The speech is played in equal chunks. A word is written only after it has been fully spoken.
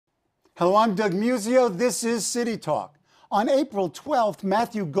Hello, I'm Doug Muzzio. This is CityTalk. On April 12th,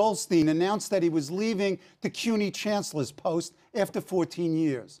 Matthew Goldstein announced that he was leaving the CUNY Chancellor's post after 14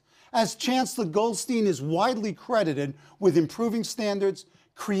 years. As Chancellor, Goldstein is widely credited with improving standards,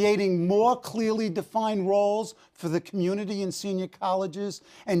 creating more clearly defined roles for the community in senior colleges,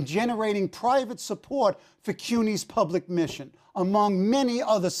 and generating private support for CUNY's public mission, among many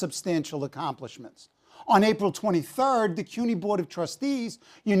other substantial accomplishments. On April 23rd, the CUNY Board of Trustees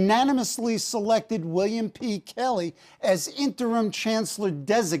unanimously selected William P. Kelly as Interim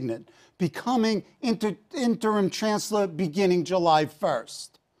Chancellor-Designate, becoming Interim Chancellor beginning July 1st.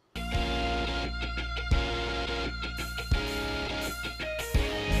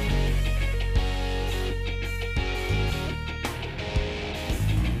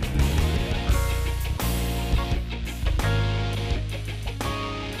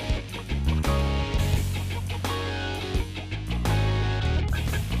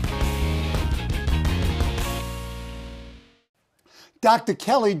 Dr.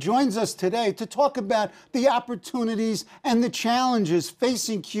 Kelly joins us today to talk about the opportunities and the challenges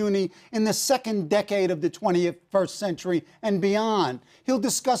facing CUNY in the second decade of the 21st century and beyond. He'll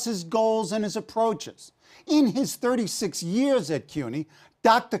discuss his goals and his approaches. In his 36 years at CUNY,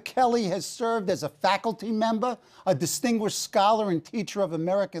 Dr. Kelly has served as a faculty member, a distinguished scholar and teacher of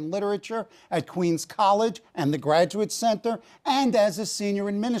American literature at Queens College and the Graduate Center, and as a senior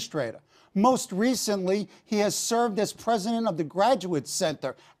administrator. Most recently, he has served as president of the Graduate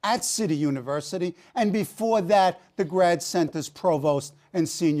Center at City University, and before that, the Grad Center's provost and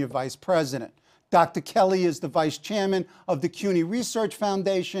senior vice president. Dr. Kelly is the vice chairman of the CUNY Research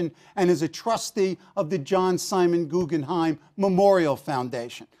Foundation and is a trustee of the John Simon Guggenheim Memorial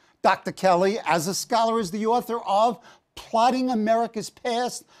Foundation. Dr. Kelly, as a scholar, is the author of Plotting America's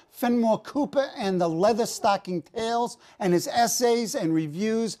Past, Fenimore Cooper and the Leatherstocking Tales, and his essays and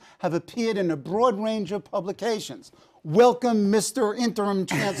reviews have appeared in a broad range of publications. Welcome, Mr. Interim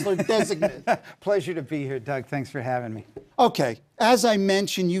Chancellor-Designate. Pleasure to be here, Doug. Thanks for having me. Okay, as I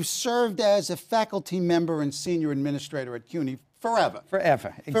mentioned, you served as a faculty member and senior administrator at CUNY forever. Forever,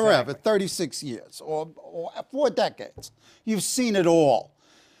 exactly. Forever, 36 years, or 4 decades. You've seen it all.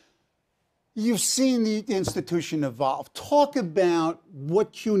 You've seen the institution evolve. Talk about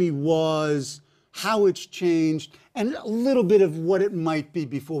what CUNY was, how it's changed, and a little bit of what it might be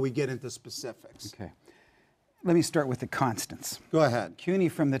before we get into specifics. Okay. Let me start with the constants. Go ahead. CUNY,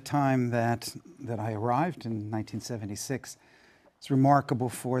 from the time that I arrived in 1976, is remarkable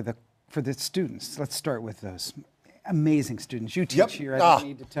for the students. Let's start with those. Amazing students. You teach here, I don't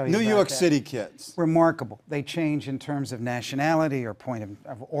need to tell you New about York that. City kids. Remarkable. They change in terms of nationality or point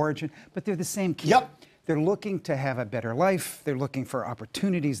of origin, but they're the same kids. Yep. They're looking to have a better life. They're looking for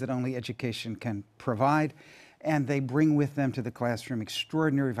opportunities that only education can provide, and they bring with them to the classroom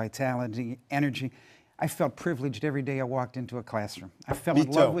extraordinary vitality, energy. I felt privileged every day I walked into a classroom. I fell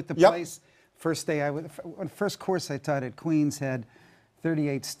in love with the place. First course I taught at Queens had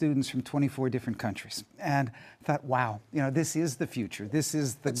 38 students from 24 different countries. And I thought, wow, you know, this is the future. This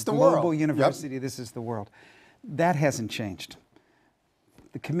is the global university. This is the world. That hasn't changed.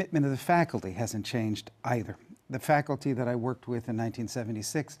 The commitment of the faculty hasn't changed either. The faculty that I worked with in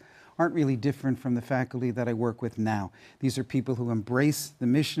 1976 aren't really different from the faculty that I work with now. These are people who embrace the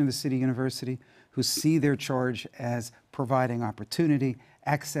mission of the City University, who see their charge as providing opportunity,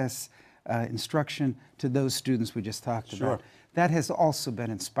 access, instruction to those students we just talked about. That has also been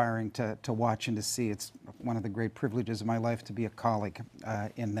inspiring to watch and to see. It's one of the great privileges of my life to be a colleague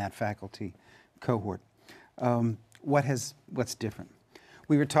in that faculty cohort. What's different?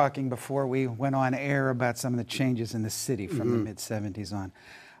 We were talking before we went on air about some of the changes in the city from the mid-'70s on.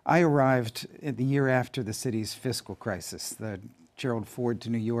 I arrived the year after the city's fiscal crisis. The Gerald Ford to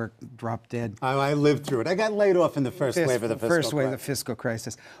New York dropped dead. I lived through it. I got laid off in the first wave of the fiscal crisis. First wave of the fiscal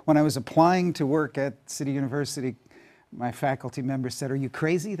crisis. When I was applying to work at City University, my faculty members said, "Are you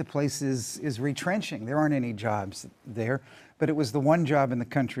crazy? The place is retrenching. There aren't any jobs there." But it was the one job in the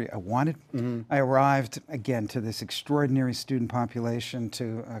country I wanted. I arrived, again, to this extraordinary student population,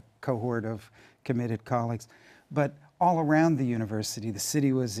 to a cohort of committed colleagues. But all around the university, the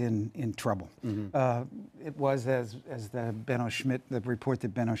city was in trouble. It was, as the report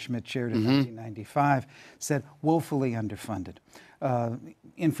that Benno Schmidt shared in 1995 said, woefully underfunded.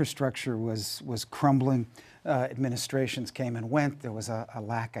 Infrastructure was crumbling. Administrations came and went. There was a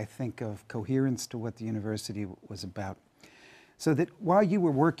lack, I think, of coherence to what the university was about. So that while you were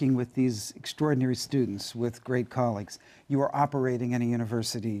working with these extraordinary students, with great colleagues, you were operating in a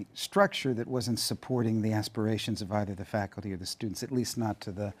university structure that wasn't supporting the aspirations of either the faculty or the students, at least not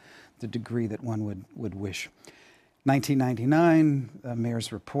to the degree that one would wish. 1999, the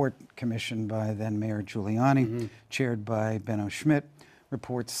Mayor's Report, commissioned by then Mayor Giuliani, chaired by Benno Schmidt,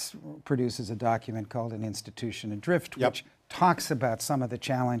 produces a document called An Institution Adrift, which talks about some of the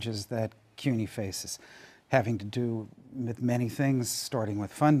challenges that CUNY faces, having to do with many things, starting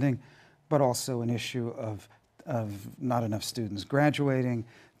with funding, but also an issue of not enough students graduating,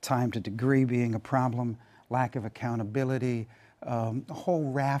 time to degree being a problem, lack of accountability, a whole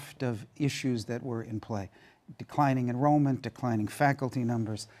raft of issues that were in play. Declining enrollment, declining faculty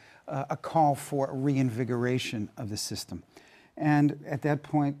numbers, a call for reinvigoration of the system. And at that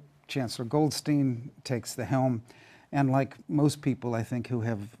point, Chancellor Goldstein takes the helm. And like most people, I think, who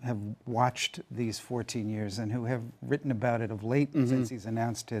have watched these 14 years and who have written about it of late since he's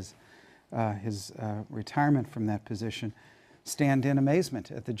announced his retirement from that position, stand in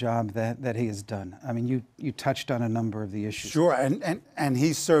amazement at the job that he has done. I mean, you touched on a number of the issues. Sure, and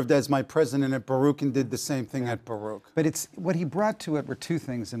he served as my president at Baruch and did the same thing at Baruch. But what he brought to it were two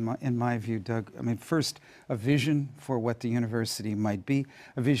things in my view, Doug. I mean, first, a vision for what the university might be,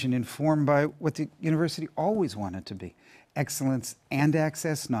 a vision informed by what the university always wanted to be: excellence and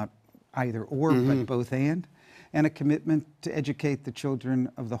access, not either or, but both and a commitment to educate the children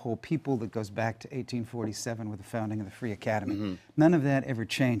of the whole people that goes back to 1847 with the founding of the Free Academy. None of that ever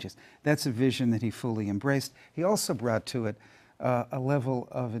changes. That's a vision that he fully embraced. He also brought to it a level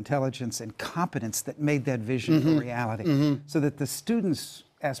of intelligence and competence that made that vision a reality, so that the students'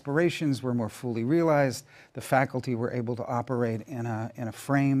 aspirations were more fully realized, the faculty were able to operate in a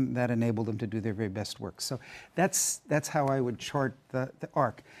frame that enabled them to do their very best work. So that's how I would chart the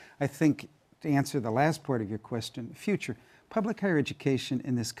arc. I think, to answer the last part of your question, future, public higher education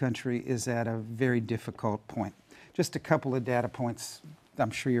in this country is at a very difficult point. Just a couple of data points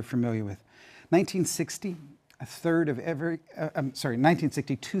I'm sure you're familiar with. 1960,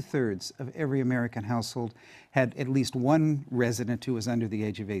 two-thirds of every American household had at least one resident who was under the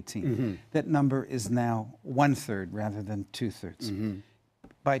age of 18. That number is now 1/3 rather than 2/3.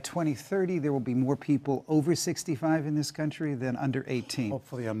 By 2030, there will be more people over 65 in this country than under 18.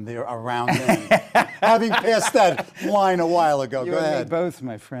 Hopefully I'm there around then. Having passed that line a while ago. You Go and ahead. me both,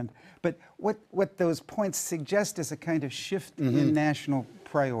 my friend. But what those points suggest is a kind of shift in national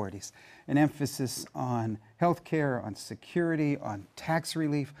priorities, an emphasis on health care, on security, on tax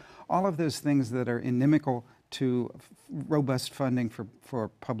relief, all of those things that are inimical to robust funding for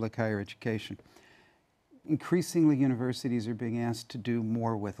public higher education. Increasingly, universities are being asked to do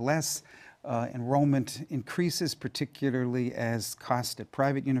more with less. Enrollment increases, particularly as costs at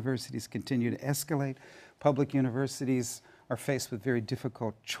private universities continue to escalate. Public universities are faced with very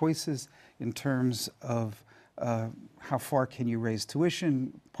difficult choices in terms of how far can you raise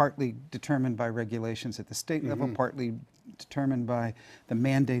tuition, partly determined by regulations at the state level, partly determined by the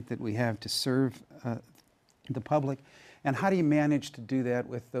mandate that we have to serve the public. And how do you manage to do that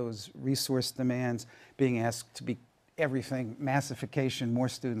with those resource demands, being asked to be everything, massification, more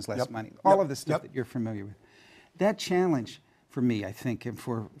students, less money, all of the stuff that you're familiar with. That challenge for me, I think, and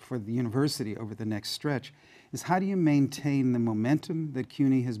for the university over the next stretch, is how do you maintain the momentum that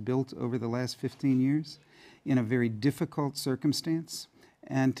CUNY has built over the last 15 years in a very difficult circumstance,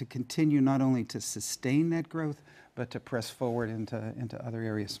 and to continue not only to sustain that growth, but to press forward into other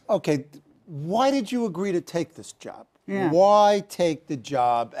areas. Okay, why did you agree to take this job? Yeah. Why take the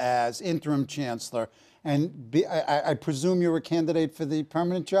job as interim chancellor? And I presume you're a candidate for the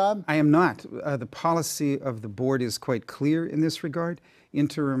permanent job? I am not. The policy of the board is quite clear in this regard.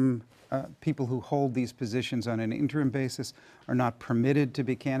 Interim people who hold these positions on an interim basis are not permitted to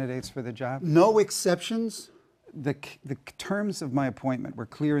be candidates for the job. No exceptions? The terms of my appointment were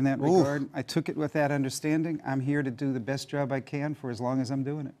clear in that regard. I took it with that understanding. I'm here to do the best job I can for as long as I'm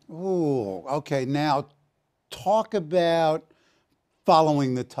doing it. Ooh, okay. Now, talk about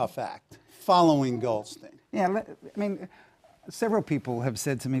following the tough act, following Goldstein. Yeah, I mean, several people have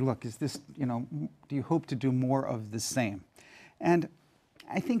said to me, look, is this, do you hope to do more of the same? And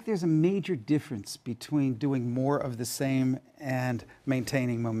I think there's a major difference between doing more of the same and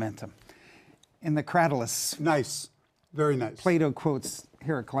maintaining momentum. In the Cratylus, Nice, very nice. Plato quotes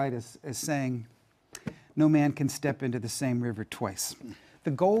Heraclitus as saying, no man can step into the same river twice.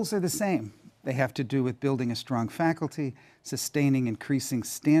 The goals are the same. They have to do with building a strong faculty, sustaining increasing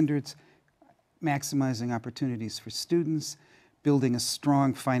standards, maximizing opportunities for students, building a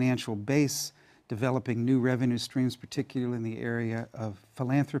strong financial base, developing new revenue streams, particularly in the area of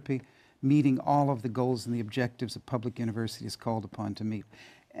philanthropy, meeting all of the goals and the objectives a public university is called upon to meet.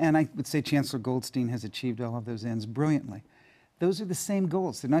 And I would say Chancellor Goldstein has achieved all of those ends brilliantly. those are the same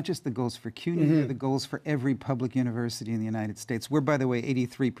goals. They're not just the goals for CUNY, they're the goals for every public university in the United States, where, by the way,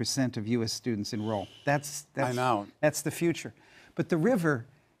 83% of U.S. students enroll. I know. That's the future. But the river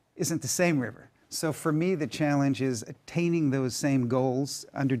isn't the same river. So for me, the challenge is attaining those same goals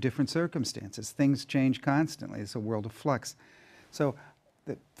under different circumstances. Things change constantly. It's a world of flux. So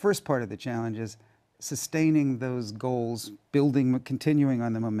the first part of the challenge is sustaining those goals, continuing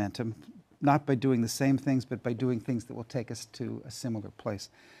on the momentum, not by doing the same things, but by doing things that will take us to a similar place.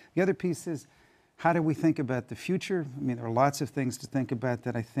 The other piece is, how do we think about the future? I mean, there are lots of things to think about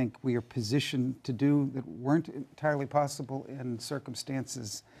that I think we are positioned to do that weren't entirely possible in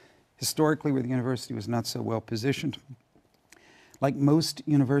circumstances historically where the university was not so well positioned. Like most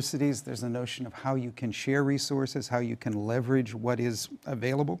universities, there's a notion of how you can share resources, how you can leverage what is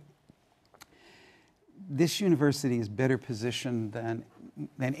available. This university is better positioned than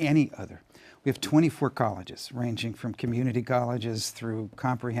any other. We have 24 colleges, ranging from community colleges through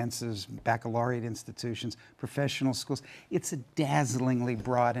comprehensives, baccalaureate institutions, professional schools. It's a dazzlingly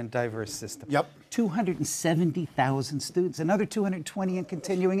broad and diverse system. Yep. 270,000 students, another 220 in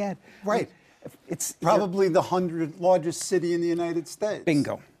continuing ed. Right. It's probably the 100th largest city in the United States.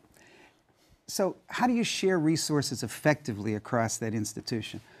 Bingo. So how do you share resources effectively across that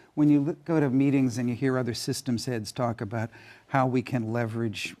institution? When you go to meetings and you hear other systems heads talk about how we can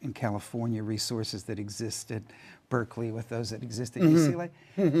leverage in California resources that exist at Berkeley with those that exist at UCLA,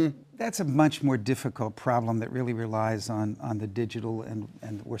 that's a much more difficult problem that really relies on the digital,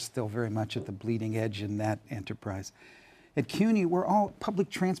 and we're still very much at the bleeding edge in that enterprise. At CUNY, we're all public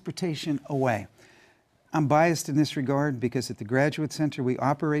transportation away. I'm biased in this regard because at the Graduate Center, we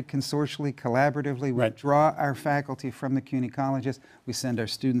operate consortially, collaboratively. We draw our faculty from the CUNY colleges. We send our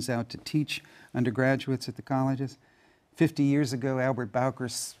students out to teach undergraduates at the colleges. 50 years ago, Albert Bowker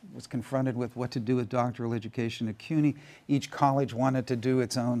was confronted with what to do with doctoral education at CUNY. Each college wanted to do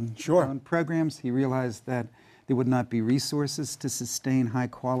its own programs. He realized that there would not be resources to sustain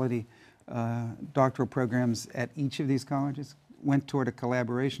high-quality doctoral programs at each of these colleges. Went toward a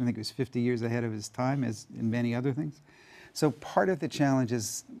collaboration. I think it was 50 years ahead of his time, as in many other things. So part of the challenge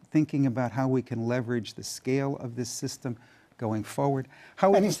is thinking about how we can leverage the scale of this system going forward. How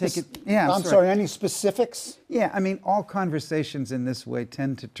we can take it. Yeah, I'm sorry. Any specifics? Yeah, I mean, all conversations in this way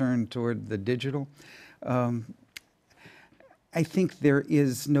tend to turn toward the digital. I think there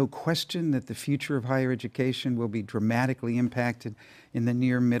is no question that the future of higher education will be dramatically impacted in the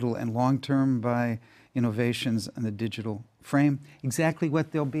near, middle, and long term by innovations in the digital frame. Exactly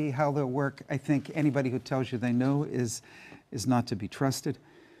what they'll be, how they'll work, I think anybody who tells you they know is not to be trusted.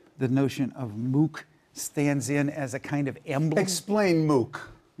 The notion of MOOC stands in as a kind of emblem. Explain MOOC.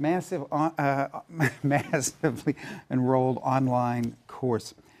 Massively enrolled online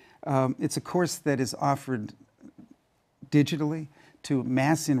course. It's a course that is offered digitally to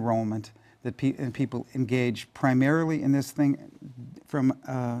mass enrollment, that people engage primarily in this thing from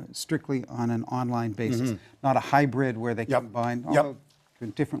strictly on an online basis, not a hybrid where they combine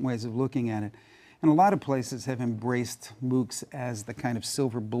different ways of looking at it. And a lot of places have embraced MOOCs as the kind of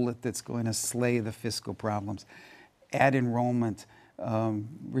silver bullet that's going to slay the fiscal problems, add enrollment,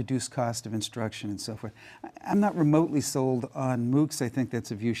 reduce cost of instruction, and so forth. I'm not remotely sold on MOOCs. I think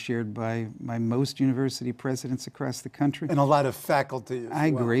that's a view shared by most university presidents across the country. And a lot of faculty as I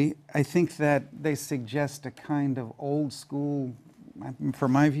agree. I think that they suggest a kind of old school,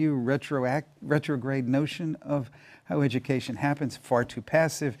 from my view, retrograde notion of how education happens, far too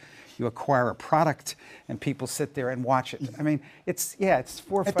passive. You acquire a product and people sit there and watch it. I mean, it's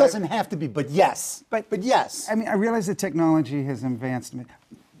 4 or 5. It doesn't have to be, but yes. But yes. I mean, I realize that technology has advanced.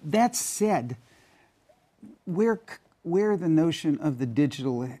 That said, where the notion of the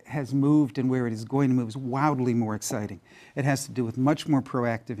digital has moved and where it is going to move is wildly more exciting. It has to do with much more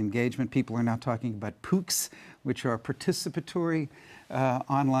proactive engagement. People are now talking about POOCs, which are participatory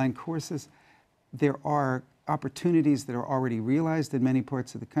online courses. There are opportunities that are already realized in many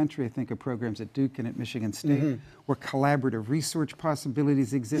parts of the country. I think of programs at Duke and at Michigan State, where collaborative research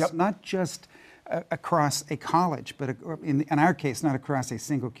possibilities exist, not just across a college, but in our case, not across a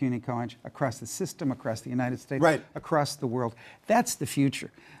single CUNY college, across the system, across the United States, across the world. That's the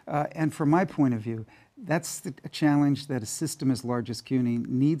future. And from my point of view, that's a challenge that a system as large as CUNY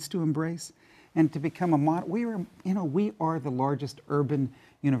needs to embrace, and to become a model. We are the largest urban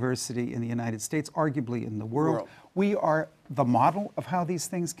university in the United States, arguably in the world. We are the model of how these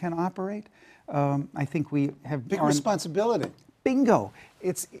things can operate. I think we have big responsibility. Bingo!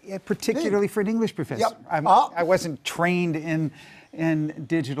 It's particularly for an English professor. I wasn't trained in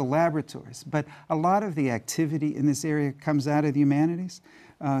digital laboratories, but a lot of the activity in this area comes out of the humanities.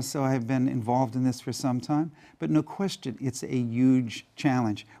 So I've been involved in this for some time. But no question, it's a huge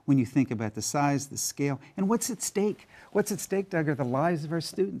challenge when you think about the size, the scale, and what's at stake. What's at stake, Doug, are the lives of our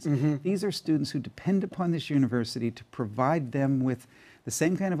students. These are students who depend upon this university to provide them with the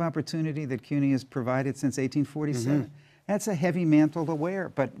same kind of opportunity that CUNY has provided since 1847. That's a heavy mantle to wear,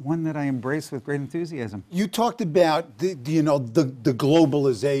 but one that I embrace with great enthusiasm. You talked about the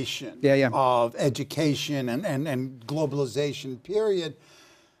globalization of education and globalization period.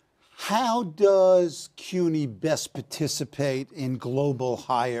 How does CUNY best participate in global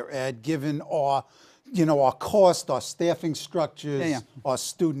higher ed, given our cost, our staffing structures, our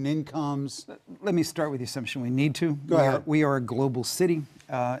student incomes? Let me start with the assumption we need to. Go ahead. We are a global city,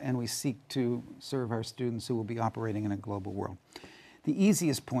 and we seek to serve our students who will be operating in a global world. The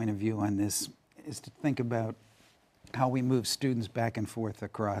easiest point of view on this is to think about how we move students back and forth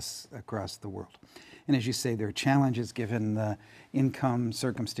across the world. And as you say, there are challenges given the income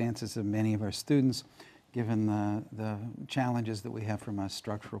circumstances of many of our students, given the challenges that we have from a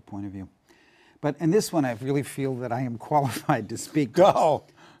structural point of view. But in this one, I really feel that I am qualified to speak. Go!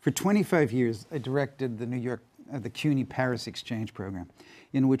 For 25 years, I directed the CUNY Paris Exchange Program,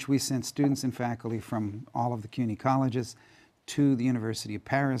 in which we sent students and faculty from all of the CUNY colleges to the University of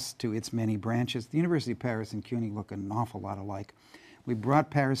Paris, to its many branches. The University of Paris and CUNY look an awful lot alike. We brought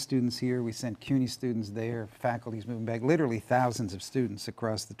Paris students here, we sent CUNY students there, faculty's moving back, literally thousands of students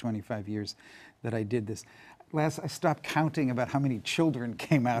across the 25 years that I did this. I stopped counting about how many children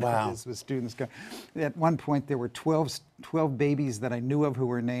came out of this with students. At one point, there were 12 babies that I knew of who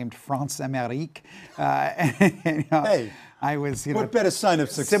were named France-Amérique. Hey, I was, what better sign of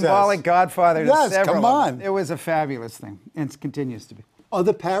success? Symbolic godfather to several. Come on. It was a fabulous thing, and it continues to be.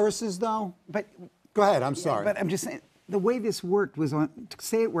 Other Parises, though? But go ahead, I'm sorry. But I'm just saying, the way this worked was to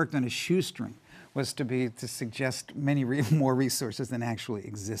say it worked on a shoestring was to suggest many more resources than actually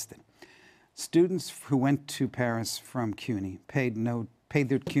existed. Students who went to Paris from CUNY paid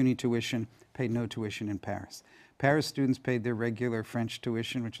their CUNY tuition, paid no tuition in Paris. Paris students paid their regular French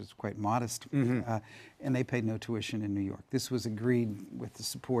tuition, which was quite modest, and they paid no tuition in New York. This was agreed with the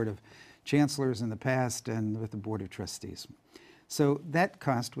support of chancellors in the past and with the Board of Trustees. So that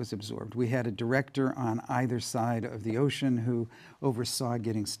cost was absorbed. We had a director on either side of the ocean who oversaw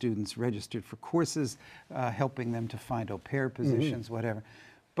getting students registered for courses, helping them to find au pair positions, whatever.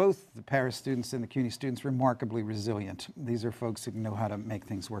 Both the Paris students and the CUNY students remarkably resilient. These are folks who know how to make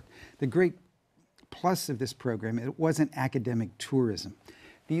things work. The great plus of this program, it wasn't academic tourism.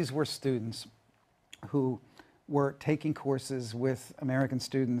 These were students who were taking courses with American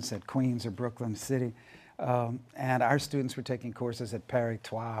students at Queens or Brooklyn City, and our students were taking courses at Paris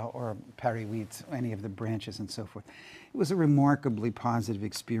 3 or Paris 8, any of the branches and so forth. It was a remarkably positive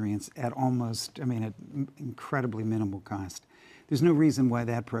experience at at incredibly minimal cost. There's no reason why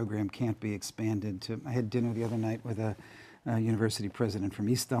that program can't be expanded to. I had dinner the other night with a university president from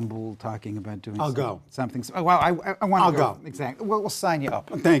Istanbul talking about doing something. Oh, well, I want to go. Exactly. Well, we'll sign you up.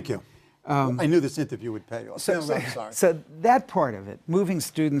 Thank you. I knew this interview would pay off. I'm sorry. So that part of it, moving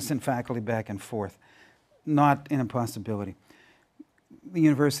students and faculty back and forth, not an impossibility. The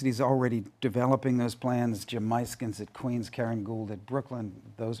university is already developing those plans. Jim Meiskens at Queens, Karen Gould at Brooklyn,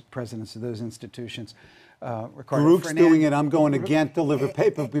 those presidents of those institutions. Baruch's doing it. I'm going to Ghent to deliver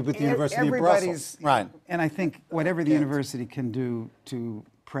paper with the University of Brussels. Right. And I think whatever the university can do to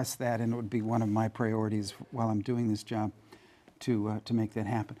press that, and it would be one of my priorities while I'm doing this job, to make that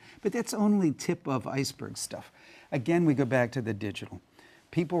happen. But that's only tip of iceberg stuff. Again, we go back to the digital.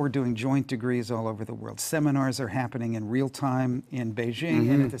 People were doing joint degrees all over the world. Seminars are happening in real time in Beijing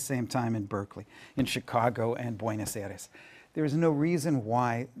and at the same time in Berkeley, in Chicago and Buenos Aires. There is no reason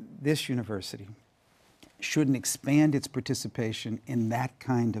why this university shouldn't expand its participation in that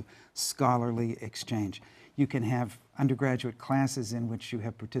kind of scholarly exchange. You can have undergraduate classes in which you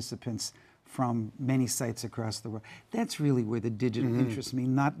have participants from many sites across the world. That's really where the digital interests me,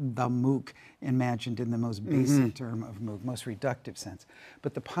 not the MOOC imagined in the most basic term of MOOC, most reductive sense.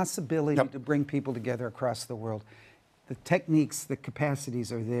 But the possibility to bring people together across the world, the techniques, the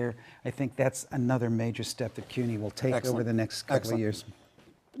capacities are there. I think that's another major step that CUNY will take over the next couple of years.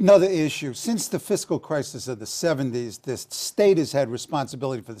 Another issue, since the fiscal crisis of the 70s, the state has had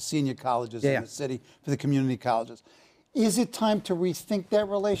responsibility for the senior colleges in the city, for the community colleges. Is it time to rethink that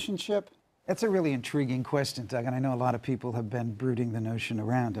relationship? That's a really intriguing question, Doug, and I know a lot of people have been brooding the notion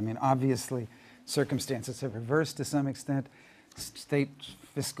around. I mean, obviously, circumstances have reversed to some extent. State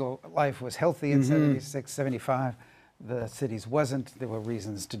fiscal life was healthy in 76, 75. The cities wasn't. There were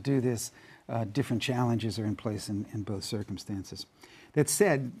reasons to do this. Different challenges are in place in both circumstances. That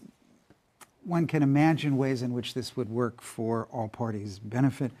said, one can imagine ways in which this would work for all parties'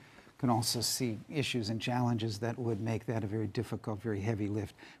 benefit. Can also see issues and challenges that would make that a very difficult, very heavy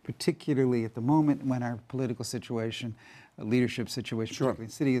lift, particularly at the moment when our political situation, leadership situation, particularly in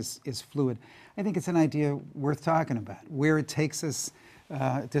the city, is fluid. I think it's an idea worth talking about. Where it takes us,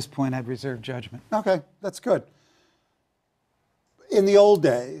 at this point, I'd reserve judgment. Okay, that's good. In the old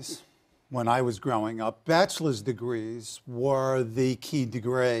days, when I was growing up, bachelor's degrees were the key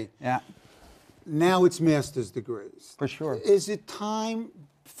degree. Yeah. Now it's master's degrees. For sure. Is it time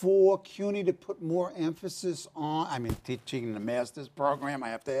for CUNY to put more emphasis on, I mean, teaching the master's program, I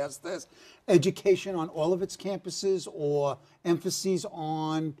have to ask this, education on all of its campuses, or emphases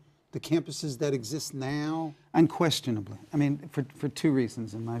on the campuses that exist now? Unquestionably. I mean, for two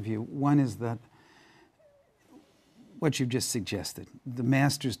reasons, in my view. One is that what you've just suggested, the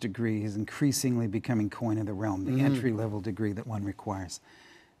master's degree is increasingly becoming coin of the realm, the entry-level degree that one requires.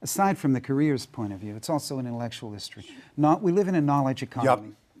 Aside from the careers point of view, it's also an intellectual history. We live in a knowledge economy.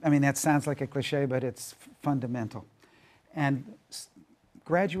 Yep. I mean, that sounds like a cliche, but it's fundamental. And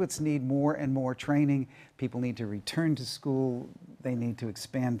graduates need more and more training. People need to return to school. They need to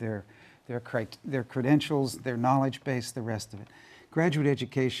expand their credentials, their knowledge base, the rest of it. Graduate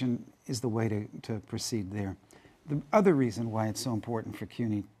education is the way to proceed there. The other reason why it's so important for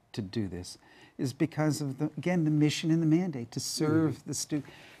CUNY to do this is because of, again, the mission and the mandate to serve the student.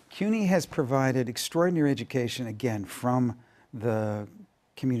 CUNY has provided extraordinary education, again, from the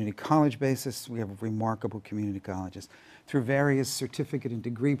community college basis. We have remarkable community colleges through various certificate and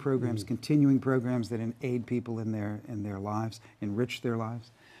degree programs, continuing programs that aid people in their lives, enrich their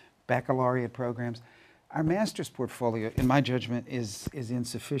lives, baccalaureate programs. Our master's portfolio, in my judgment, is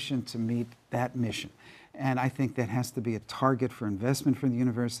insufficient to meet that mission. And I think that has to be a target for investment from the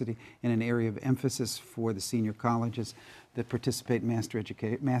university and an area of emphasis for the senior colleges that participate in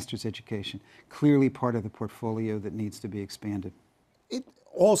master's education. Clearly part of the portfolio that needs to be expanded.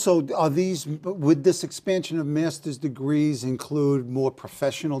 Also, would this expansion of master's degrees include more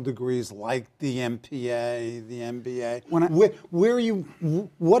professional degrees like the MPA, the MBA?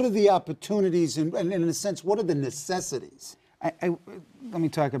 What are the opportunities and in a sense, what are the necessities? Let me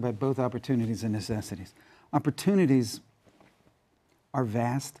talk about both opportunities and necessities. Opportunities are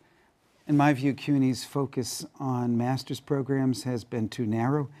vast. In my view, CUNY's focus on master's programs has been too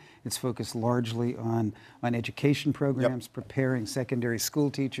narrow. It's focused largely on education programs, preparing secondary school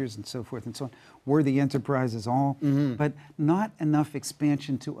teachers and so forth and so on. Worthy enterprises all, but not enough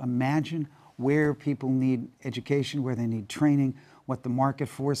expansion to imagine where people need education, where they need training, what the market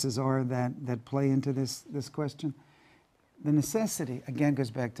forces are that play into this question. The necessity, again, goes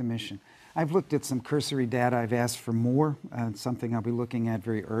back to mission. I've looked at some cursory data. I've asked for more, something I'll be looking at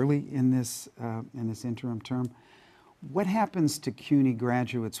very early in this interim term. What happens to CUNY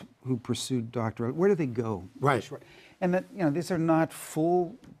graduates who pursue doctorate? Where do they go? Right. And that, these are not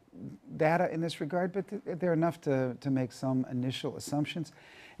full data in this regard, but they're enough to make some initial assumptions.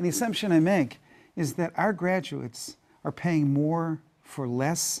 And the assumption I make is that our graduates are paying more for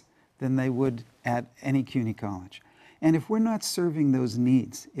less than they would at any CUNY college. And if we're not serving those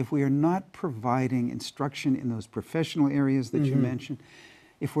needs, if we are not providing instruction in those professional areas that you mentioned,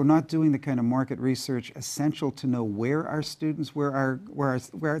 if we're not doing the kind of market research essential to know where our students, where are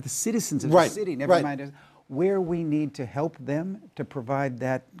the citizens of the city, never mind, where we need to help them to provide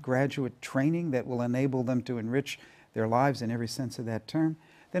that graduate training that will enable them to enrich their lives in every sense of that term,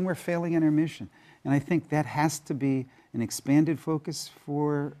 then we're failing in our mission. And I think that has to be an expanded focus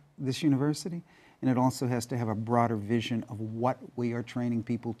for this university. And it also has to have a broader vision of what we are training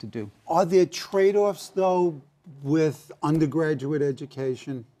people to do. Are there trade-offs, though, with undergraduate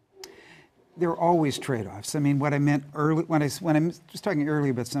education? There are always trade-offs. I mean, what I meant early, when I was talking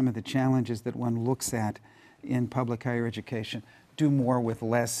earlier about some of the challenges that one looks at in public higher education, do more with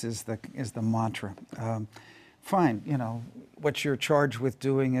less is the mantra. Fine, what you're charged with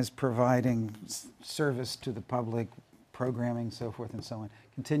doing is providing service to the public, programming, so forth and so on,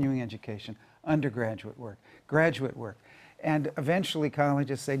 continuing education, undergraduate work, graduate work. And eventually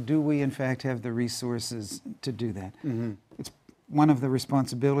colleges say, do we in fact have the resources to do that? It's one of the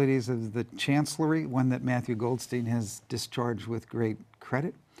responsibilities of the Chancellery, one that Matthew Goldstein has discharged with great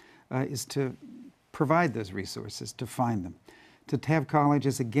credit, is to provide those resources, to find them. To have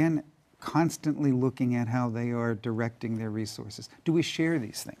colleges, again, constantly looking at how they are directing their resources. Do we share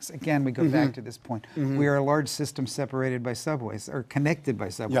these things? Again, we go back to this point. We are a large system separated by subways, or connected by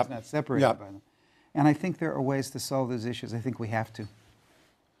subways, not separated by them. And I think there are ways to solve those issues. I think we have to.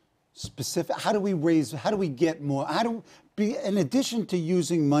 How do we get more, in addition to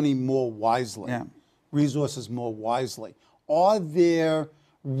using money more wisely, resources more wisely, are there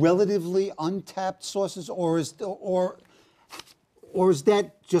relatively untapped sources, or is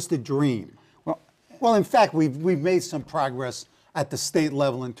that just a dream? Well, in fact, we've made some progress at the state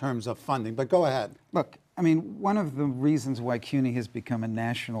level in terms of funding, but go ahead. Look, I mean, one of the reasons why CUNY has become a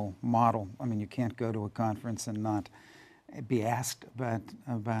national model, I mean, you can't go to a conference and not be asked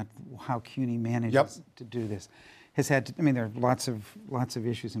about how CUNY manages to do this, has had to, I mean, there are lots of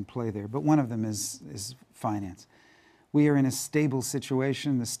issues in play there, but one of them is finance. We are in a stable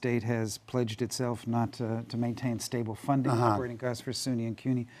situation. The state has pledged itself not to maintain stable funding operating costs for SUNY and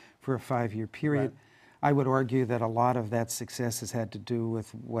CUNY for a 5-year period. Right. I would argue that a lot of that success has had to do with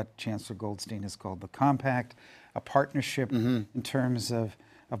what Chancellor Goldstein has called the compact, a partnership in terms of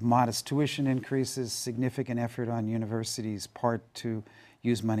modest tuition increases, significant effort on universities' part to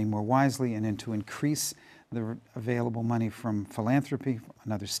use money more wisely, and then to increase the available money from philanthropy,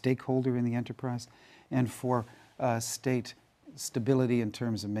 another stakeholder in the enterprise, and for state stability in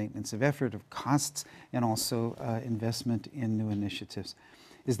terms of maintenance of effort, of costs, and also investment in new initiatives.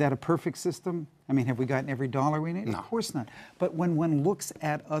 Is that a perfect system? I mean, have we gotten every dollar we need? No. Of course not. But when one looks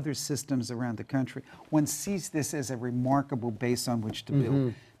at other systems around the country, one sees this as a remarkable base on which to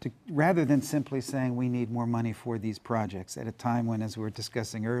build, rather than simply saying we need more money for these projects at a time when, as we were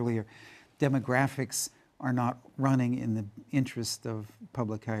discussing earlier, demographics are not running in the interest of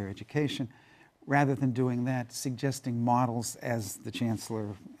public higher education. Rather than doing that, suggesting models as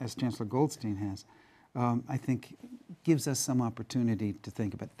Chancellor Goldstein has, I think gives us some opportunity to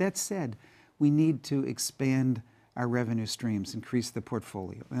think about. That said, we need to expand our revenue streams, increase the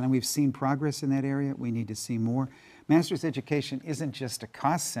portfolio. And we've seen progress in that area. We need to see more. Master's education isn't just a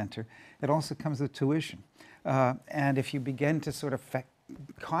cost center. It also comes with tuition. And if you begin to sort of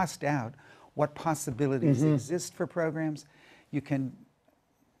cost out what possibilities exist for programs, you can,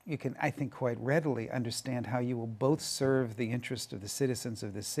 I think, quite readily understand how you will both serve the interest of the citizens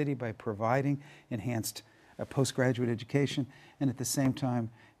of the city by providing enhanced postgraduate education, and at the same time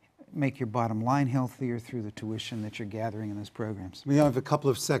make your bottom line healthier through the tuition that you're gathering in those programs. We have a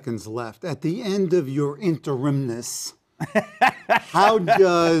couple of seconds left. At the end of your interimness, how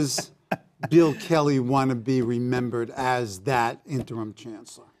does Bill Kelly want to be remembered as that interim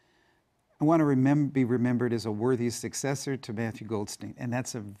chancellor? I want to be remembered as a worthy successor to Matthew Goldstein, and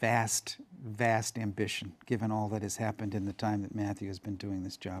that's a vast, vast ambition, given all that has happened in the time that Matthew has been doing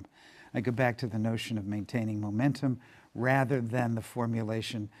this job. I go back to the notion of maintaining momentum rather than the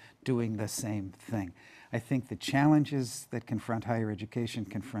formulation doing the same thing. I think the challenges that confront higher education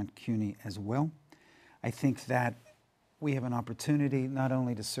confront CUNY as well. I think that we have an opportunity not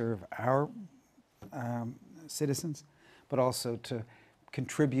only to serve our citizens, but also to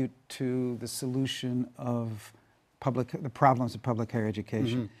contribute to the solution of the problems of public higher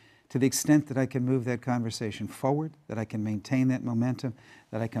education. To the extent that I can move that conversation forward, that I can maintain that momentum,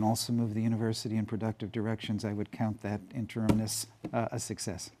 that I can also move the university in productive directions, I would count that interimness a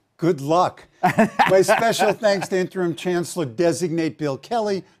success. Good luck. My special thanks to Interim Chancellor-Designate Bill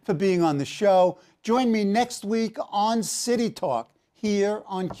Kelly for being on the show. Join me next week on CityTalk here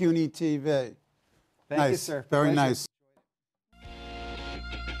on CUNY TV. Thank you, sir. Very Pleasure. nice.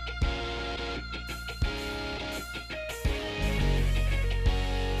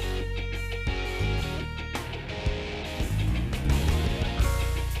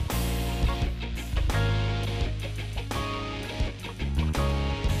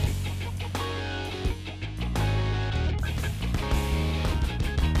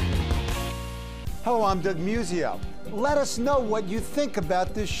 Hello, I'm Doug Muzzio. Let us know what you think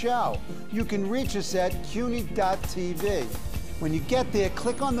about this show. You can reach us at CUNY.TV. When you get there,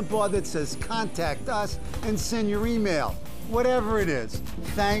 click on the bar that says Contact Us and send your email. Whatever it is.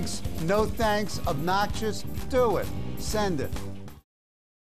 Thanks, no thanks, obnoxious, do it. Send it.